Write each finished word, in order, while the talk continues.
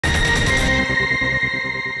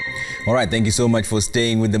All right, thank you so much for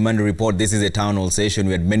staying with the Monday Report. This is a town hall session.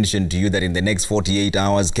 We had mentioned to you that in the next 48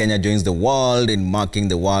 hours, Kenya joins the world in marking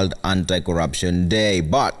the World Anti-Corruption Day.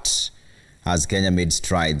 But has Kenya made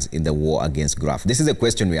strides in the war against graft? This is a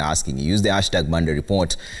question we are asking. Use the hashtag Monday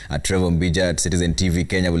Report. Trevor Mbija at Citizen TV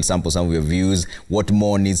Kenya will sample some of your views. What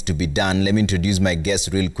more needs to be done? Let me introduce my guest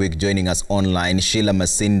real quick. Joining us online, Sheila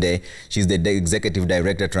Masinde. She's the Executive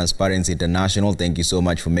Director, Transparency International. Thank you so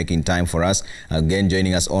much for making time for us. Again,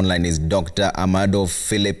 joining us online is Dr. Amado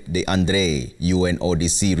Philip De Andre,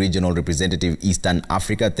 UNODC Regional Representative, Eastern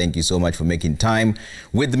Africa. Thank you so much for making time.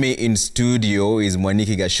 With me in studio is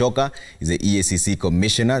Mwaniki Gashoka. He's the EACC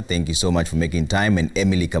Commissioner. Thank you so much for making time. And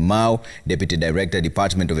Emily Kamau, Deputy Director,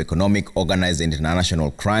 Department of Economic, Organized and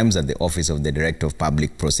International Crimes at the Office of the Director of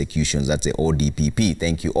Public Prosecutions. That's the ODPP.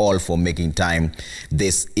 Thank you all for making time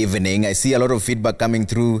this evening. I see a lot of feedback coming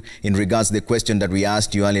through in regards to the question that we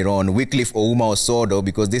asked you earlier on. Wycliffe Ouma Osodo,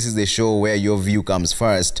 because this is the show where your view comes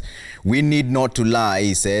first. We need not to lie,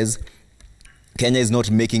 he says. Kenya is not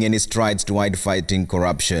making any strides toward fighting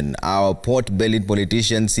corruption. Our pot-bellied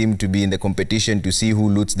politicians seem to be in the competition to see who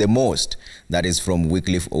loots the most. That is from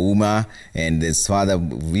Wycliffe Ouma. And there's further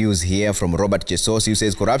views here from Robert Chesosi, who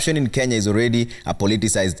says corruption in Kenya is already a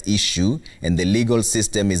politicized issue and the legal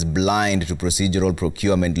system is blind to procedural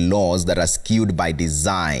procurement laws that are skewed by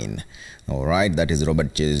design. All right, that is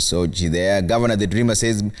Robert Chesosi there. Governor The Dreamer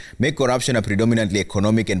says, make corruption a predominantly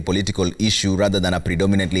economic and political issue rather than a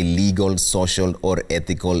predominantly legal, social or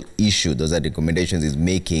ethical issue. Those are the recommendations he's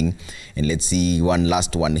making. And let's see one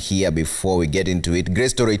last one here before we get into it.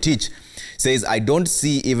 Grace Toroitich says, I don't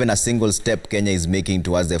see even a single step Kenya is making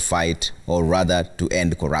towards the fight, or rather to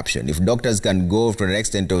end corruption. If doctors can go to an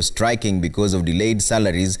extent of striking because of delayed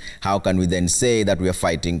salaries, how can we then say that we are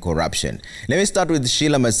fighting corruption? Let me start with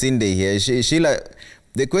Sheila Masinde here. Sheila,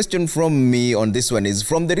 the question from me on this one is,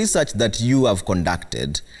 from the research that you have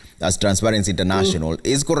conducted as Transparency International,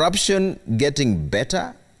 is corruption getting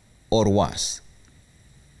better or worse?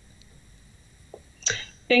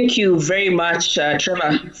 Thank you very much,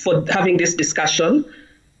 Trevor, for having this discussion.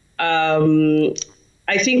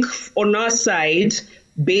 I think on our side,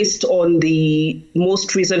 based on the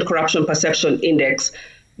most recent Corruption Perception Index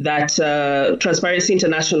that Transparency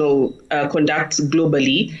International conducts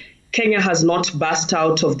globally, Kenya has not burst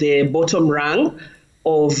out of the bottom rung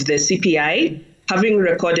of the CPI, having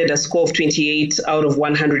recorded a score of 28 out of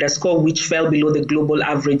 100, a score which fell below the global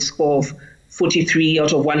average score of 43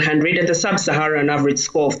 out of 100 and the sub-Saharan average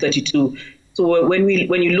score of 32. So when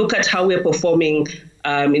you look at how we're performing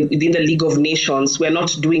within the League of Nations, we're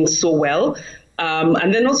not doing so well.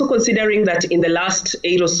 And then also considering that in the last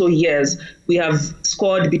 8 or so years, we have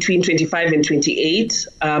scored between 25 and 28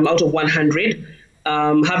 out of 100,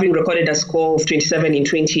 having recorded a score of 27 in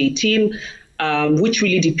 2018. Which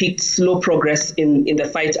really depicts slow progress in the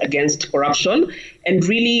fight against corruption. And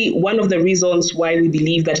really, one of the reasons why we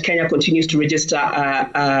believe that Kenya continues to register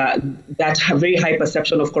that very high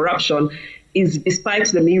perception of corruption is despite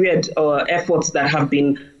the myriad efforts that have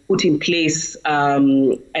been put in place.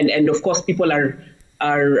 And of course, people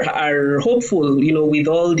are hopeful, you know, with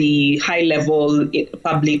all the high-level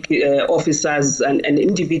public officers and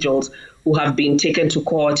individuals who have been taken to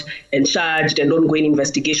court and charged, and ongoing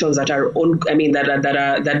investigations that are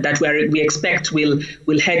we expect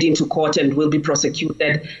will head into court and will be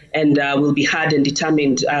prosecuted and will be heard and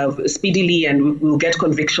determined speedily, and we'll get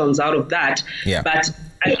convictions out of that. Yeah. But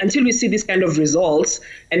until we see this kind of results,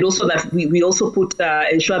 and also that we also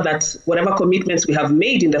ensure that whatever commitments we have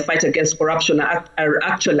made in the fight against corruption are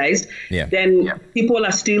actualized, then people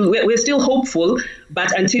are we're still hopeful.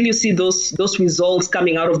 But until you see those results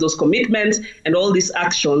coming out of those commitments and all these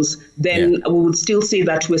actions, then we would still say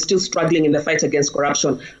that we're still struggling in the fight against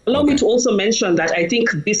corruption. Allow me to also mention that I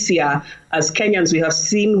think this year, as Kenyans,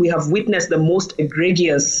 we have witnessed the most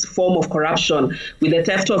egregious form of corruption with the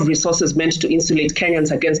theft of resources meant to insulate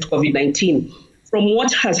Kenyans against COVID-19. From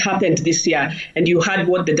what has happened this year, and you heard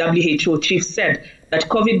what the WHO chief said, that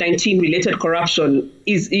COVID-19 related corruption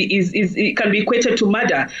it can be equated to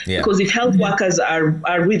murder, because if health workers are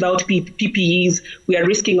without PPEs, we are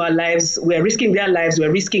risking our lives, we are risking their lives, we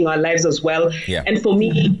are risking our lives as well. And for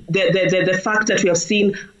me, the fact that we have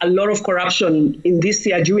seen a lot of corruption in this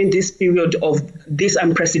year during this period of this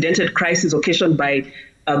unprecedented crisis occasioned by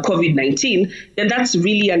COVID-19, then that's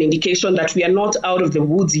really an indication that we are not out of the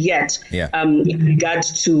woods yet in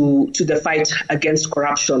regards to the fight against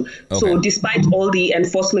corruption. Okay. So despite all the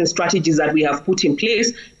enforcement strategies that we have put in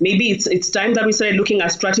place, maybe it's time that we started looking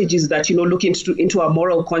at strategies that, look into our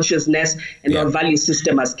moral consciousness and our value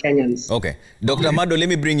system as Kenyans. Okay. Dr. Amado, let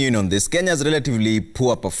me bring you in on this. Kenya's relatively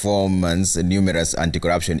poor performance in numerous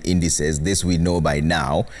anti-corruption indices. This we know by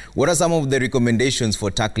now. What are some of the recommendations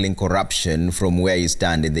for tackling corruption from where you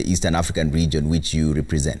stand in the Eastern African region, which you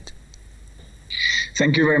represent?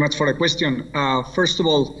 Thank you very much for the question. First of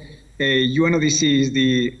all, UNODC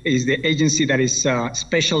is the agency that is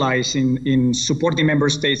specialized in supporting member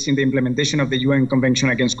states in the implementation of the UN Convention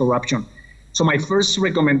Against Corruption. So my first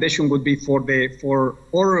recommendation would be for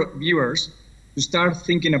our viewers to start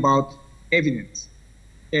thinking about evidence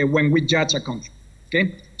when we judge a country.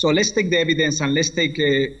 Okay, so let's take the evidence and let's take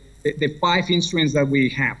the 5 instruments that we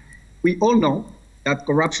have. We all know that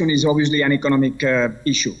corruption is obviously an economic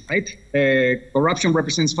issue, right? Corruption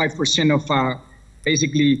represents 5% of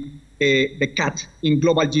basically the cut in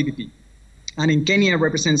global GDP. And in Kenya, it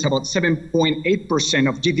represents about 7.8%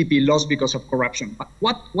 of GDP lost because of corruption. But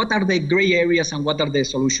what are the gray areas and what are the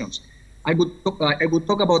solutions? I would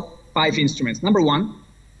talk about 5 instruments. Number 1,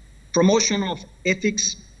 promotion of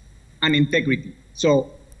ethics and integrity.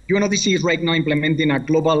 So UNODC is right now implementing a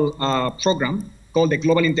global program called the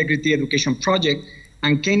Global Integrity Education Project,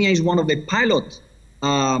 and Kenya is one of the pilot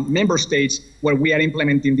member states where we are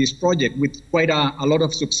implementing this project with quite a lot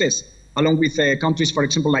of success, along with countries, for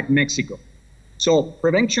example, like Mexico. So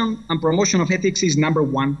prevention and promotion of ethics is number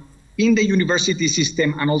 1 in the university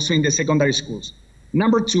system and also in the secondary schools.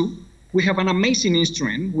 Number 2, we have an amazing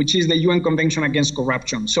instrument, which is the UN Convention Against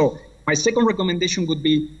Corruption. So my second recommendation would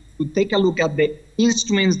be to take a look at the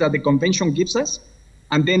instruments that the convention gives us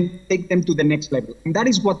and then take them to the next level. And that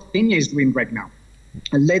is what Kenya is doing right now,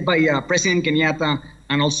 led by President Kenyatta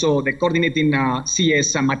and also the coordinating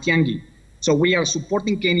CS Matiang'i. So we are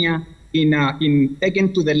supporting Kenya in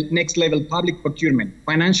taking to the next level public procurement,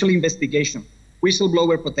 financial investigation,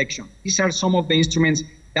 whistleblower protection. These are some of the instruments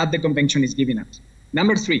that the convention is giving us.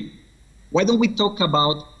 Number 3, why don't we talk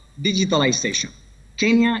about digitalization?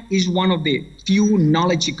 Kenya is one of the few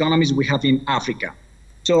knowledge economies we have in Africa.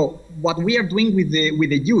 So what we are doing with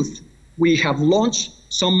the youth, we have launched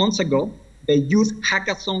some months ago the Youth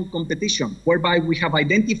Hackathon competition, whereby we have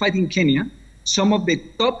identified in Kenya some of the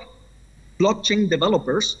top blockchain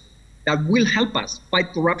developers that will help us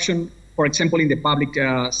fight corruption, for example, in the public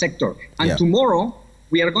sector. And tomorrow,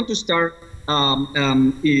 we are going to start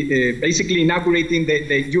basically inaugurating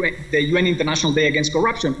the UN International Day Against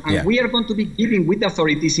Corruption. And we are going to be giving with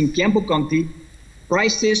authorities in Kiambu County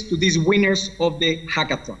prizes to these winners of the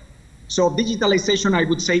hackathon. So digitalization, I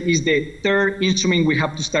would say, is the 3rd instrument we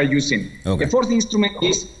have to start using. Okay. The 4th instrument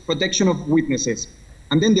is protection of witnesses.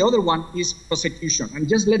 And then the other one is prosecution. And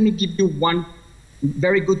just let me give you one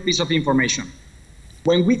very good piece of information.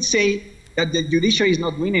 When we say that the judiciary is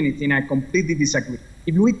not doing anything, I completely disagree.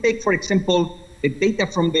 If we take, for example, the data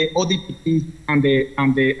from the ODPP and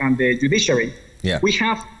the judiciary, we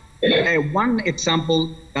have one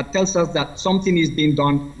example that tells us that something is being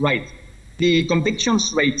done right. The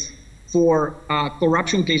convictions rates for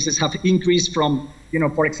corruption cases have increased from,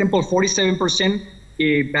 for example,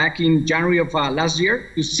 47% back in January of last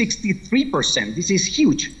year to 63%. This is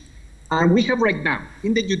huge. And we have right now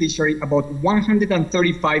in the judiciary about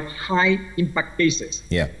 135 high impact cases,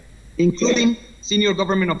 including senior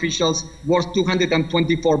government officials worth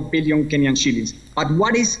 224 billion Kenyan shillings. But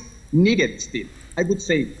what is needed still? I would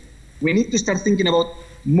say we need to start thinking about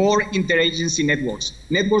more interagency networks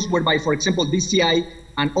whereby, for example, DCI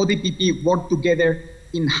and ODPP work together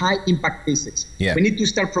in high impact cases. We need to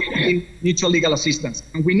start providing mutual legal assistance.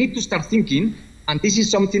 And we need to start thinking, and this is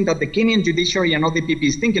something that the Kenyan judiciary and ODPP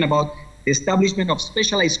is thinking about, the establishment of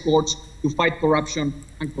specialized courts to fight corruption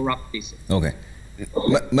and corrupt cases. Okay.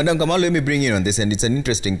 Madam Kamal, let me bring you on this, and it's an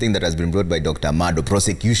interesting thing that has been brought by Dr. Amado,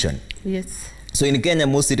 prosecution. Yes. So in Kenya,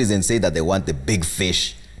 most citizens say that they want the big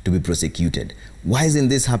fish to be prosecuted. Why isn't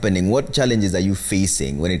this happening? What challenges are you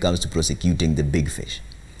facing when it comes to prosecuting the big fish?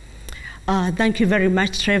 Thank you very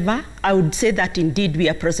much, Trevor. I would say that indeed we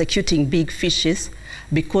are prosecuting big fishes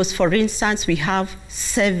because, for instance, we have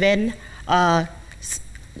 7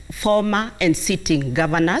 former and sitting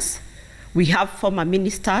governors. We have former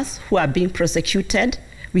ministers who are being prosecuted.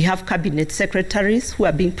 We have cabinet secretaries who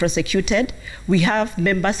are being prosecuted. We have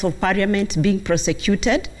members of parliament being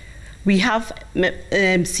prosecuted. We have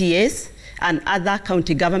MCAs and other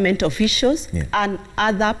county government officials and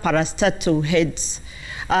other parastatal heads.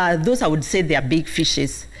 Those, I would say, they are big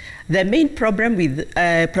fishes. The main problem with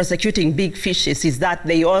prosecuting big fishes is that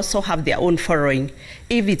they also have their own following.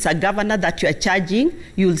 If it's a governor that you are charging,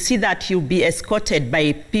 you'll see that he'll be escorted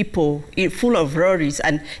by people full of lorries.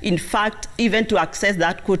 And in fact, even to access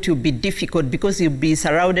that court will be difficult because he'll be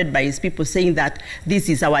surrounded by his people saying that this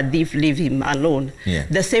is our thief, leave him alone. Yeah.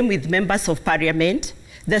 The same with members of parliament.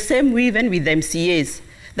 The same even with MCAs.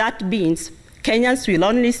 That means Kenyans will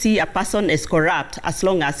only see a person as corrupt as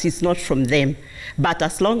long as it's not from them. But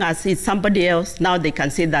as long as it's somebody else, now they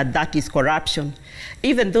can say that that is corruption.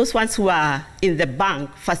 Even those ones who are in the bank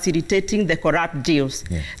facilitating the corrupt deals,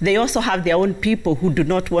 they also have their own people who do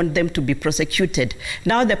not want them to be prosecuted.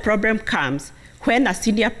 Now the problem comes when a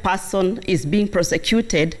senior person is being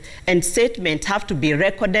prosecuted and statements have to be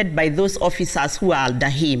recorded by those officers who are under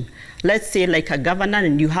him. Let's say like a governor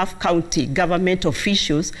and you have county government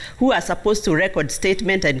officials who are supposed to record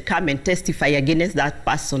statement and come and testify against that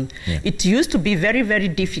person. It used to be very, very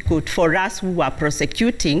difficult for us who are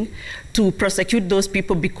prosecuting to prosecute those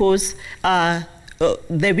people because the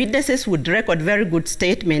witnesses would record very good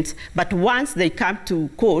statements, but once they come to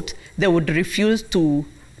court, they would refuse to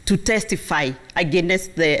testify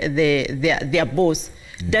against their boss.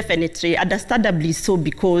 Definitely, understandably so,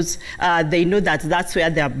 because they know that that's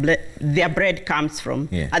where their bread comes from,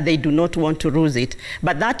 and they do not want to lose it.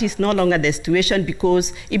 But that is no longer the situation,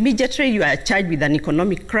 because immediately you are charged with an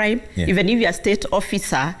economic crime. Even if you are a state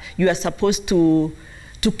officer, you are supposed to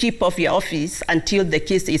keep off your office until the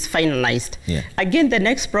case is finalized. Again, the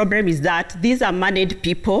next problem is that these are managed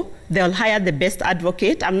people. They'll hire the best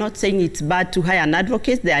advocate. I'm not saying it's bad to hire an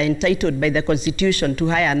advocate. They are entitled by the Constitution to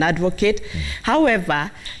hire an advocate. However,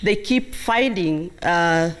 they keep filing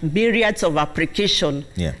myriads of applications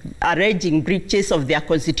alleging breaches of their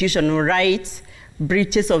constitutional rights,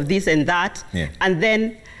 breaches of this and that. And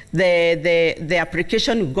then the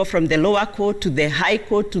application will go from the lower court to the high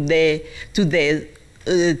court to the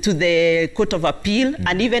Court of Appeal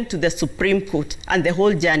and even to the Supreme Court, and the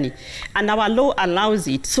whole journey. And our law allows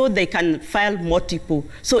it so they can file multiple.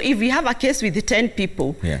 So if we have a case with 10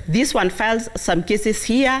 people, this one files some cases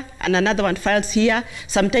here and another one files here.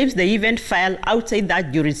 Sometimes they even file outside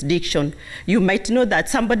that jurisdiction. You might know that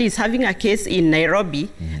somebody is having a case in Nairobi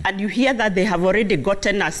and you hear that they have already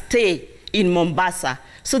gotten a stay in Mombasa.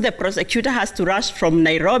 So the prosecutor has to rush from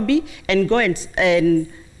Nairobi and go and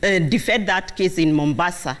defend that case in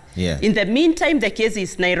Mombasa. In the meantime, the case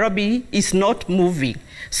is Nairobi is not moving.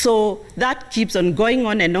 So that keeps on going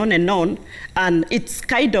on and on and on, and it's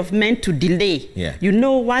kind of meant to delay. You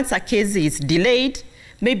know, once a case is delayed,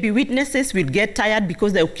 maybe witnesses will get tired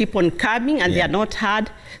because they'll keep on coming and they are not heard.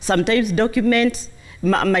 Sometimes documents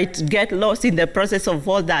might get lost in the process of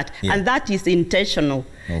all that, and that is intentional.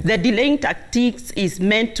 The delaying tactics is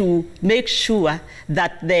meant to make sure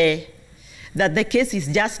that the case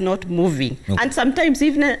is just not moving. And sometimes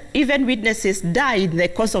even witnesses die in the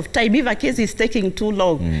course of time. If a case is taking too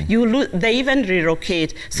long, they even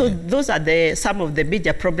relocate. So those are some of the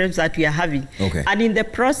major problems that we are having. And in the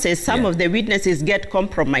process, some of the witnesses get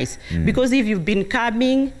compromised. Because if you've been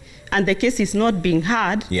coming and the case is not being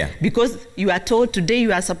heard, because you are told today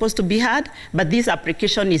you are supposed to be heard, but this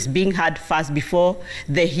application is being heard first before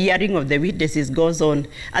the hearing of the witnesses goes on.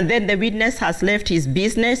 And then the witness has left his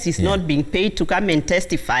business, he's not being paid to come and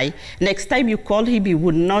testify. Next time you call him, he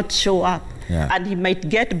would not show up. And he might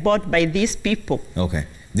get bought by these people.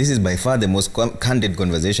 This is by far the most candid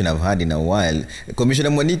conversation I've had in a while.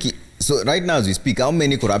 Commissioner Mwaniki, so right now as we speak, how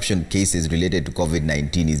many corruption cases related to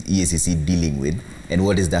COVID-19 is EACC dealing with, and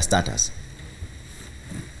what is their status?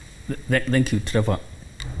 Thank you, Trevor.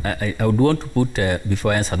 I would want to put,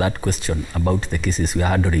 before I answer that question about the cases we are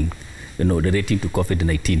handling, relating to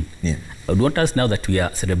COVID-19, I would want us, now that we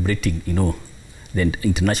are celebrating, the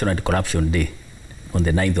International Anti-Corruption Day on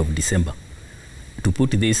the 9th of December, to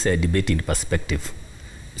put this debate in perspective,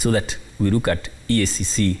 so that we look at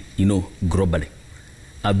EACC, globally.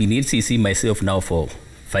 I've been in EACC myself now for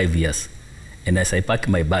 5 years, and as I pack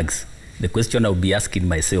my bags, the question I'll be asking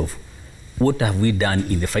myself, what have we done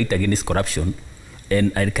in the fight against corruption?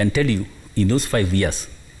 And I can tell you, in those 5 years,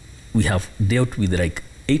 we have dealt with like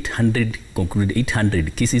concluded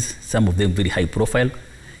 800 cases, some of them very high profile,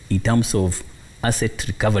 in terms of asset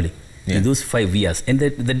recovery in those 5 years. And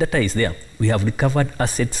the data is there. We have recovered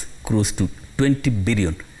assets close to 20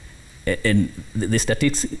 billion. And the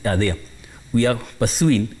statistics are there. We are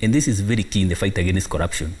pursuing, and this is very key in the fight against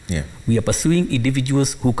corruption, we are pursuing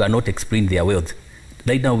individuals who cannot explain their wealth.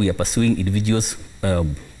 Right now we are pursuing individuals,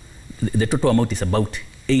 the total amount is about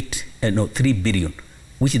 3 billion,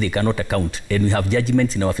 which they cannot account. And we have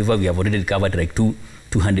judgments in our favor. We have already recovered like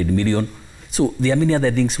 200 million. So there are many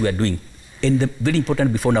other things we are doing. And the very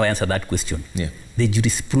important, before now I answer that question, the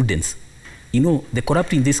jurisprudence. The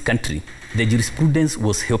corrupt in this country, the jurisprudence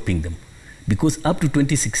was helping them. Because up to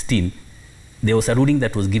 2016, there was a ruling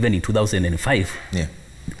that was given in 2005.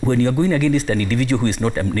 When you are going against an individual who is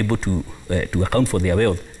not able to account for their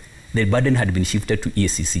wealth, the burden had been shifted to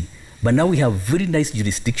EACC. But now we have very nice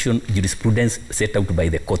jurisprudence set out by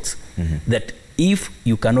the courts that if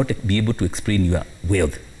you cannot be able to explain your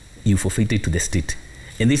wealth, you forfeit it to the state.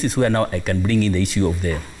 And this is where now I can bring in the issue of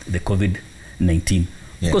the COVID-19.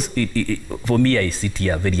 Because for me, I sit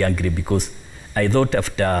here very angry because I thought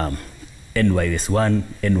after NYS 1,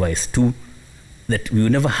 NYS 2, that we will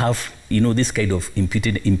never have, this kind of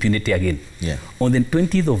impunity again. On the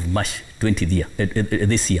 20th of March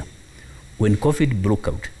this year, when COVID broke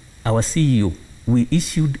out, our CEO, we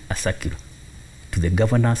issued a circular to the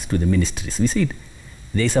governors, to the ministries. We said,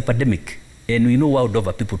 there is a pandemic, and we know world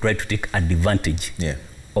over people try to take advantage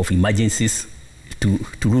of emergencies to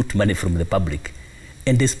root money from the public.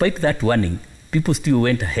 And despite that warning, people still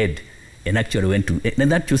went ahead and actually went to,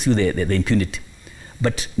 and that shows you the impunity.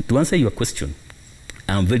 But to answer your question,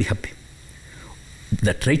 I'm very happy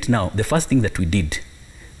that right now, the first thing that we did,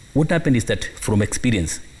 what happened is that from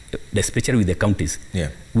experience, especially with the counties, we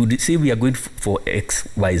would say we are going for X,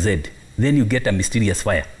 Y, Z. Then you get a mysterious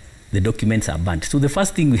fire. The documents are burnt. So the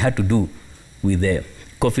first thing we had to do with the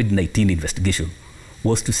COVID-19 investigation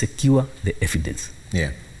was to secure the evidence.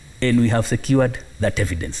 And we have secured that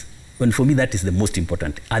evidence. And for me, that is the most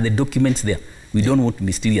important. Are the documents there? We don't want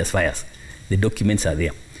mysterious fires. The documents are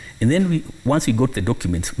there. And then once we got the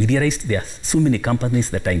documents, we realized there are so many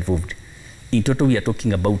companies that are involved. In total, we are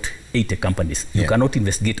talking about 80 companies. You cannot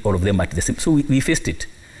investigate all of them at the same. So we faced it.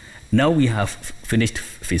 Now we have finished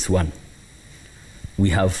phase 1.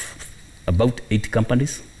 We have about 80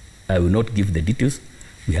 companies. I will not give the details.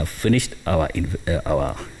 We have finished our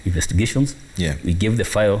investigations. We gave the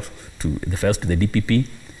files to the DPP.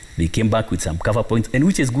 They came back with some cover points, and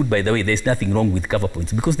which is good, by the way. There's nothing wrong with cover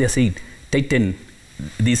points because they are saying tighten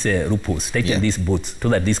these loopholes, tighten these boats so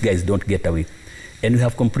that these guys don't get away. And we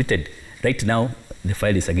have completed. Right now, the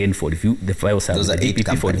file is again for review. The files are with the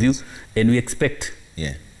DPP for review, and we expect.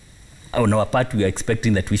 On our part, we are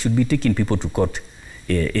expecting that we should be taking people to court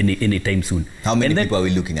any time soon. How many people are we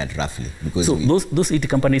looking at roughly? Because so those 80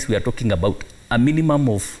 companies we are talking about, a minimum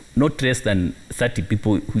of not less than 30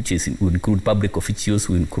 people, which will include public officials,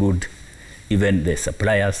 will include even the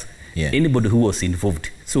suppliers, anybody who was involved.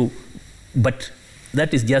 So, but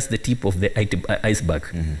that is just the tip of the iceberg.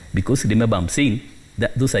 Because remember, I'm saying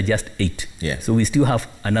that those are just 8. So we still have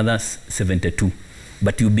another 72.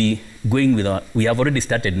 But you'll be going with we have already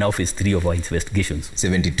started now phase 3 of our investigations.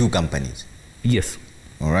 72 companies? Yes.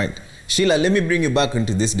 All right. Sheila, let me bring you back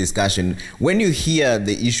into this discussion. When you hear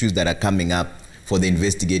the issues that are coming up for the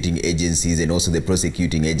investigating agencies and also the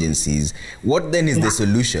prosecuting agencies, what then is the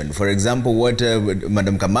solution? For example, what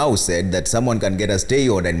Madam Kamau said, that someone can get a stay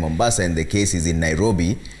order in Mombasa and the case is in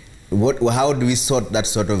Nairobi. How do we sort that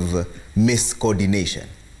sort of miscoordination?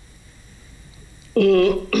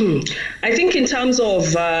 I think in terms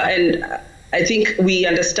of, and I think we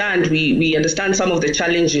understand some of the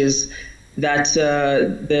challenges that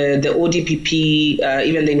the ODPP,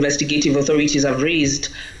 even the investigative authorities have raised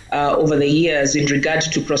over the years in regard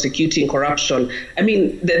to prosecuting corruption. I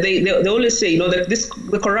mean, they always say, that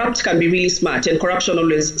the corrupt can be really smart, and corruption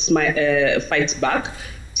always fights back.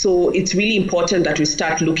 So it's really important that we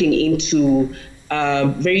start looking into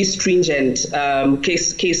very stringent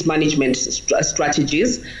case management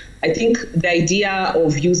strategies. I think the idea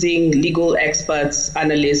of using legal experts,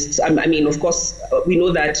 analysts, I mean, of course, we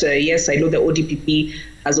know that, yes, I know the ODPP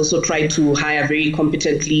has also tried to hire very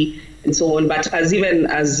competently and so on. But as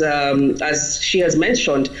she has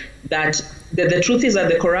mentioned, that the truth is that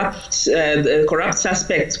the corrupt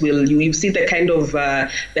suspects you see the kind of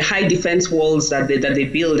the high defense walls that they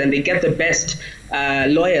build, and they get the best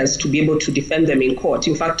lawyers to be able to defend them in court.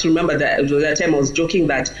 In fact, remember that time I was joking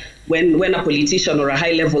that when a politician or a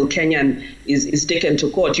high-level Kenyan is taken to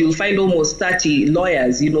court, you'll find almost 30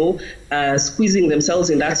 lawyers, squeezing themselves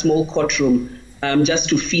in that small courtroom just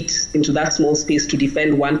to fit into that small space to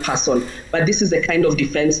defend one person. But this is the kind of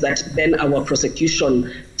defense that then our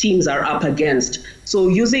prosecution teams are up against. So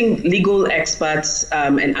using legal experts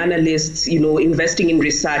and analysts, investing in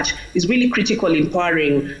research is really critical in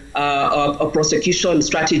empowering prosecution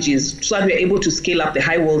strategies so that we're able to scale up the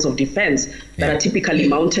high walls of defense that are typically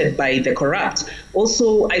mounted by the corrupt.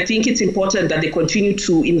 Also, I think it's important that they continue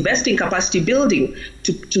to invest in capacity building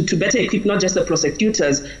to better equip not just the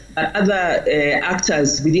prosecutors, but other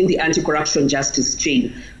actors within the anti-corruption justice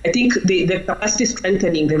chain. I think the capacity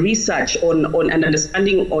strengthening, the research on and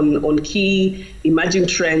understanding on key emerging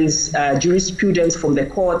trends, jurisprudence from the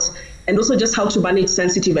courts, and also just how to manage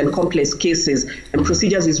sensitive and complex cases and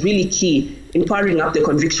procedures is really key in powering up the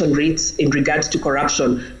conviction rates in regards to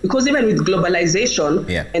corruption. Because even with globalization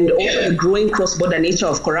and also the growing cross-border nature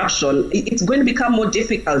of corruption, it's going to become more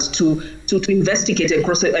difficult to investigate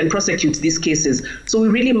and prosecute these cases. So we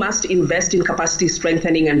really must invest in capacity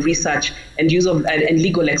strengthening and research and use of and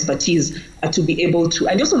legal expertise to be able to,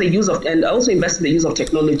 and also the use of, and also invest in the use of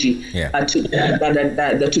technology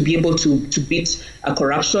to be able to beat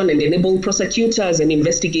corruption and enable prosecutors and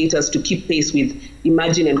investigators to keep pace with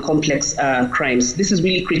emerging and complex crimes. This is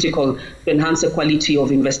really critical to enhance the quality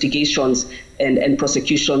of investigations and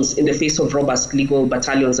prosecutions in the face of robust legal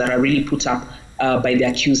battalions that are really put up by the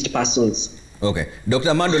accused persons. Okay. Dr.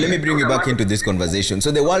 Amando, let me bring you back into this conversation.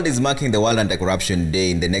 So the world is marking the World Anti-Corruption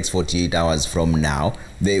Day in the next 48 hours from now.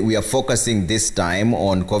 We are focusing this time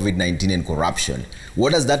on COVID-19 and corruption.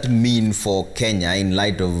 What does that mean for Kenya in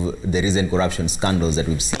light of the recent corruption scandals that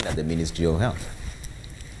we've seen at the Ministry of Health?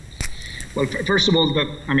 Well, first of all,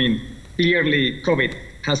 clearly COVID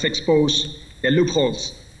has exposed the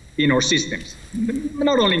loopholes in our systems,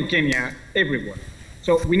 not only in Kenya, everywhere.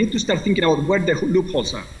 So we need to start thinking about where the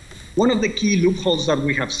loopholes are. One of the key loopholes that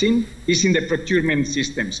we have seen is in the procurement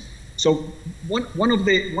systems. So one of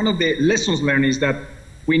the lessons learned is that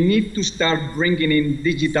we need to start bringing in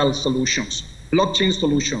digital solutions, blockchain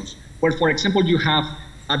solutions, where, for example, you have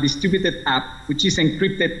a distributed app which is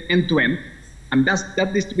encrypted end-to-end, and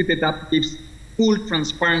that distributed app gives full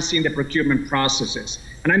transparency in the procurement processes.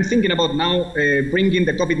 And I'm thinking about now bringing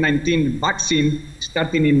the COVID-19 vaccine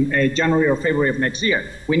starting in January or February of next year.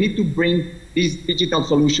 We need to bring these digital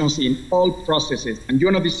solutions in all processes, and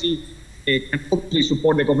UNODC can hopefully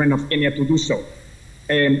support the government of Kenya to do so.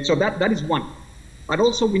 So that is one. But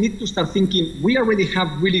also we need to start thinking, we already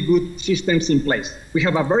have really good systems in place. We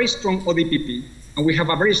have a very strong ODPP, and we have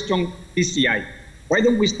a very strong PCI. Why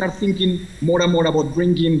don't we start thinking more and more about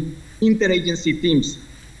bringing interagency teams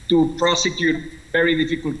to prosecute very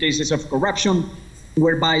difficult cases of corruption,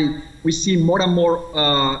 whereby we see more and more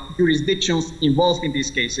jurisdictions involved in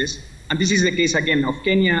these cases. And this is the case, again, of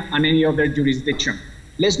Kenya and any other jurisdiction.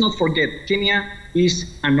 Let's not forget, Kenya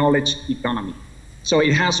is a knowledge economy. So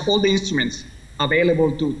it has all the instruments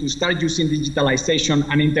available to start using digitalization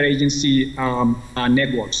and interagency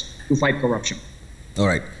networks to fight corruption. All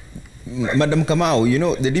right. Madam Kamau, you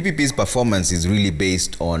know, the DPP's performance is really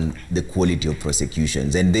based on the quality of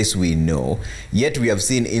prosecutions, and this we know. Yet we have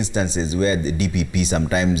seen instances where the DPP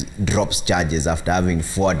sometimes drops charges after having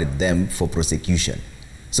forwarded them for prosecution.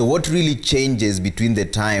 So what really changes between the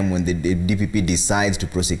time when the DPP decides to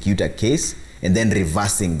prosecute a case and then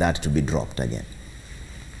reversing that to be dropped again?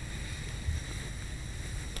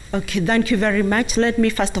 Okay, thank you very much. Let me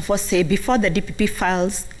first of all say, before the DPP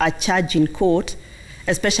files a charge in court,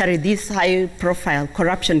 especially these high-profile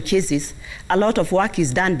corruption cases, a lot of work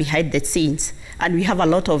is done behind the scenes. And we have a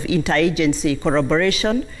lot of interagency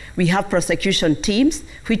corroboration. We have prosecution teams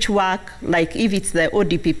which work, like if it's the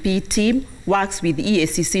ODPP team, works with the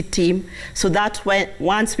EACC team, so that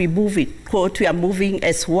once we move it court, we are moving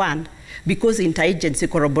as one, because interagency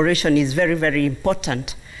corroboration is very, very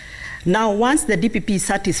important. Now, once the DPP is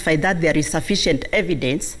satisfied that there is sufficient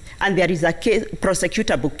evidence and there is a case,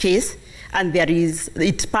 prosecutable case, and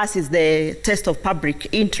it passes the test of public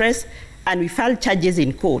interest, and we file charges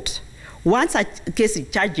in court. Once a case is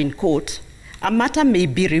charged in court, a matter may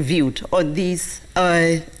be reviewed on this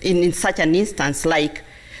in such an instance, like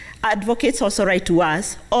advocates also write to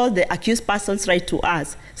us, all the accused persons write to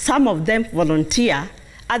us. Some of them volunteer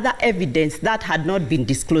other evidence that had not been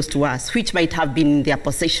disclosed to us, which might have been in their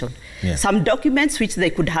possession. Yeah. Some documents which they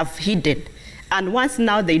could have hidden. And once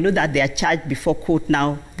now they know that they are charged before court,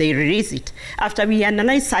 now they release it. After we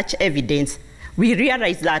analyze such evidence, we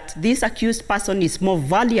realize that this accused person is more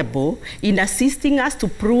valuable in assisting us to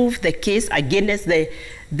prove the case against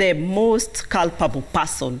the most culpable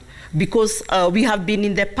person. Because we have been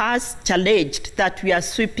in the past challenged that we are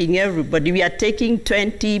sweeping everybody. We are taking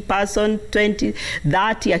 20 persons, 20,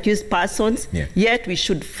 30 accused persons, yet we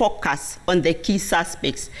should focus on the key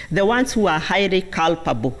suspects, the ones who are highly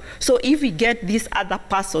culpable. So if we get these other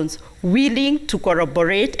persons willing to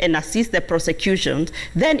corroborate and assist the prosecution,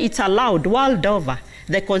 then it's allowed world over.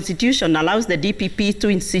 The Constitution allows the DPP to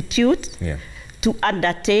institute to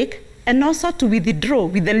undertake and also to withdraw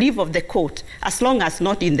with the leave of the court, as long as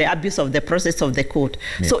not in the abuse of the process of the court.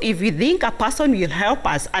 Yeah. So if we think a person will help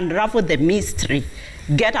us unravel the mystery,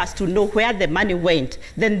 get us to know where the money went,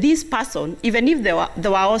 then this person, even if they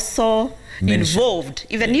were also involved,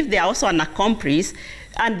 even if they are also an accomplice,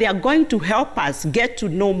 and they are going to help us get to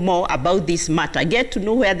know more about this matter, get to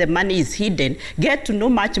know where the money is hidden, get to know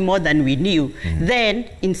much more than we knew, then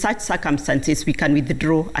in such circumstances, we can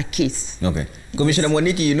withdraw a case. Okay. Commissioner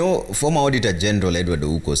Mwaniki, you know, former Auditor General Edward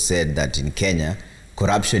Ouko said that in Kenya,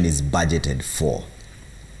 corruption is budgeted for.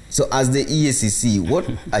 So as the EACC, what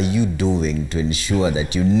are you doing to ensure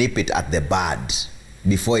that you nip it at the bud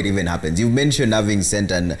before it even happens? You mentioned having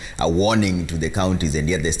sent a warning to the counties, and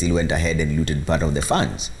yet they still went ahead and looted part of the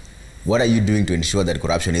funds. What are you doing to ensure that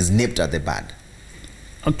corruption is nipped at the bud?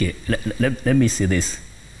 Okay, let me say this.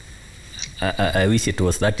 I wish it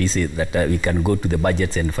was that easy that we can go to the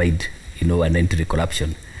budgets and find, you know, an end to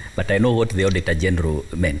corruption. But I know what the Auditor General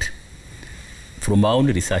meant. From our own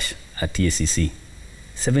research at EACC,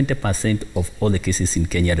 70% of all the cases in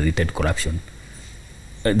Kenya related to corruption,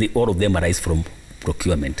 all of them arise from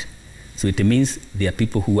procurement. So it means there are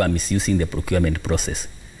people who are misusing the procurement process.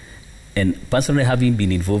 And personally, having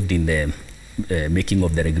been involved in the making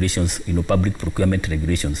of the regulations, you know, public procurement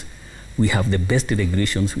regulations, we have the best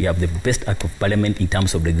regulations, we have the best act of parliament in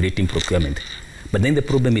terms of regulating procurement. But then the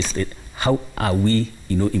problem is that how are we,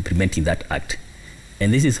 you know, implementing that act?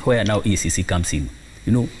 And this is where now EACC comes in.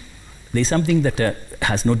 You know, there's something that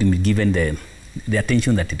has not been given the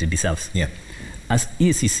attention that it deserves. Yeah. As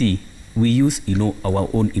EACC, we use, you know, our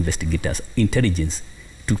own investigators, intelligence,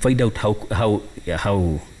 to find out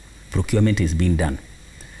how procurement is being done.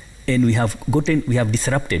 And we have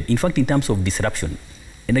disrupted, in fact, in terms of disruption,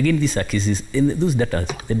 and again, these are cases, and those data,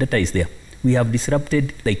 the data is there. We have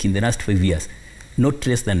disrupted, like in the last 5 years, not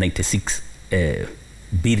less than 96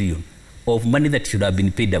 billion of money that should have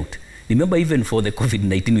been paid out. Remember, even for the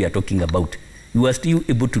COVID-19 we are talking about, we were still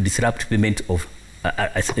able to disrupt payment of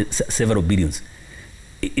several billions.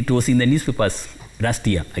 It was in the newspapers last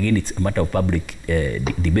year. Again, it's a matter of public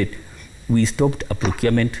debate. We stopped a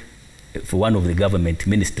procurement for one of the government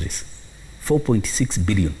ministries, 4.6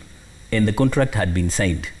 billion, and the contract had been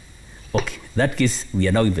signed. Okay, that case we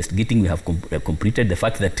are now investigating. We have completed. The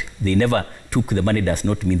fact that they never took the money does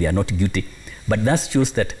not mean they are not guilty. But that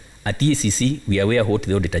shows that at EACC, we are aware of what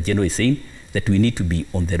the Auditor General is saying, that we need to be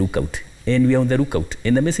on the lookout. And we are on the lookout.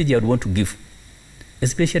 And the message I would want to give,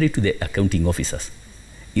 especially to the accounting officers,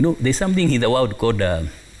 you know, there's something in the world called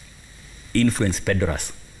influence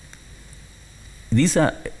peddlers. These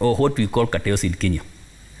are what we call cartels in Kenya.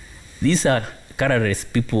 These are colorless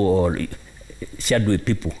people or shadowy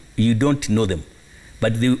people. You don't know them.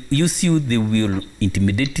 But they use you, they will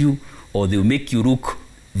intimidate you, or they will make you look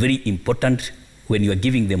very important when you are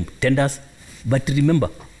giving them tenders. But remember,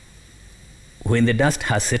 when the dust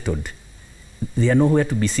has settled, they are nowhere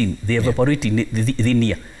to be seen. They evaporate in the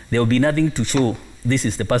near. There will be nothing to show this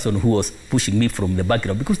is the person who was pushing me from the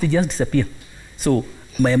background, because they just disappear. So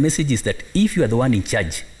my message is that if you are the one in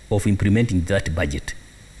charge of implementing that budget,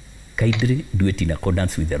 kindly do it in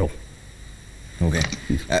accordance with the law. Okay.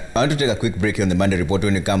 I want to take a quick break here on the Monday Report.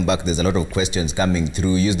 When you come back, there's a lot of questions coming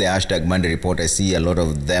through. Use the hashtag Monday Report. I see a lot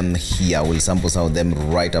of them here. We'll sample some of them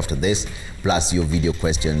right after this, plus your video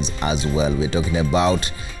questions as well. We're talking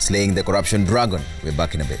about slaying the corruption dragon. We're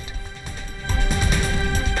back in a bit.